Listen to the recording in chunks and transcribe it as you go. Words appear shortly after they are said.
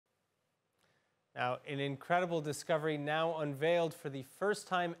Now, an incredible discovery now unveiled for the first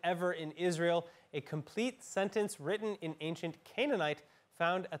time ever in Israel, a complete sentence written in ancient Canaanite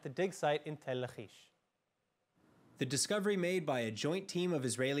found at the dig site in Tel Aviv. The discovery made by a joint team of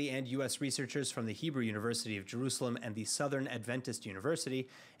Israeli and U.S. researchers from the Hebrew University of Jerusalem and the Southern Adventist University,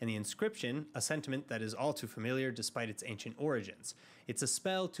 and the inscription, a sentiment that is all too familiar despite its ancient origins. It's a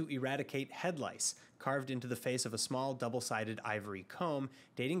spell to eradicate head lice, carved into the face of a small double-sided ivory comb,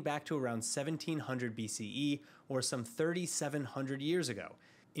 dating back to around 1700 BCE, or some 3,700 years ago.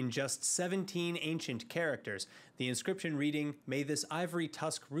 In just 17 ancient characters, the inscription reading, "May this ivory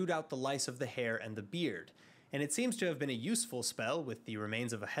tusk root out the lice of the hair and the beard." And it seems to have been a useful spell, with the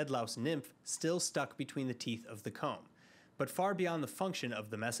remains of a headlouse nymph still stuck between the teeth of the comb. But far beyond the function of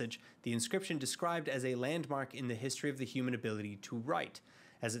the message, the inscription described as a landmark in the history of the human ability to write,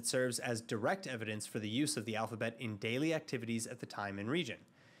 as it serves as direct evidence for the use of the alphabet in daily activities at the time and region.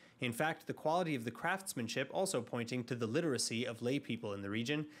 In fact, the quality of the craftsmanship also pointing to the literacy of lay people in the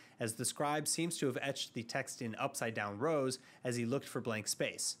region, as the scribe seems to have etched the text in upside-down rows as he looked for blank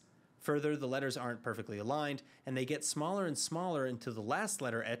space. Further, the letters aren't perfectly aligned, and they get smaller and smaller until the last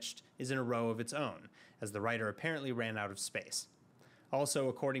letter etched is in a row of its own, as the writer apparently ran out of space. Also,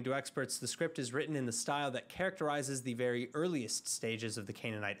 according to experts, the script is written in the style that characterizes the very earliest stages of the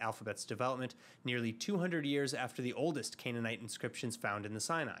Canaanite alphabet's development, nearly 200 years after the oldest Canaanite inscriptions found in the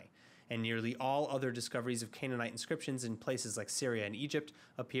Sinai, and nearly all other discoveries of Canaanite inscriptions in places like Syria and Egypt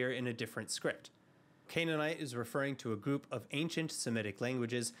appear in a different script. Canaanite is referring to a group of ancient Semitic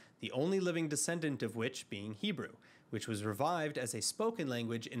languages, the only living descendant of which being Hebrew, which was revived as a spoken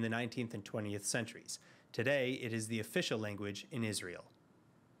language in the 19th and 20th centuries. Today, it is the official language in Israel.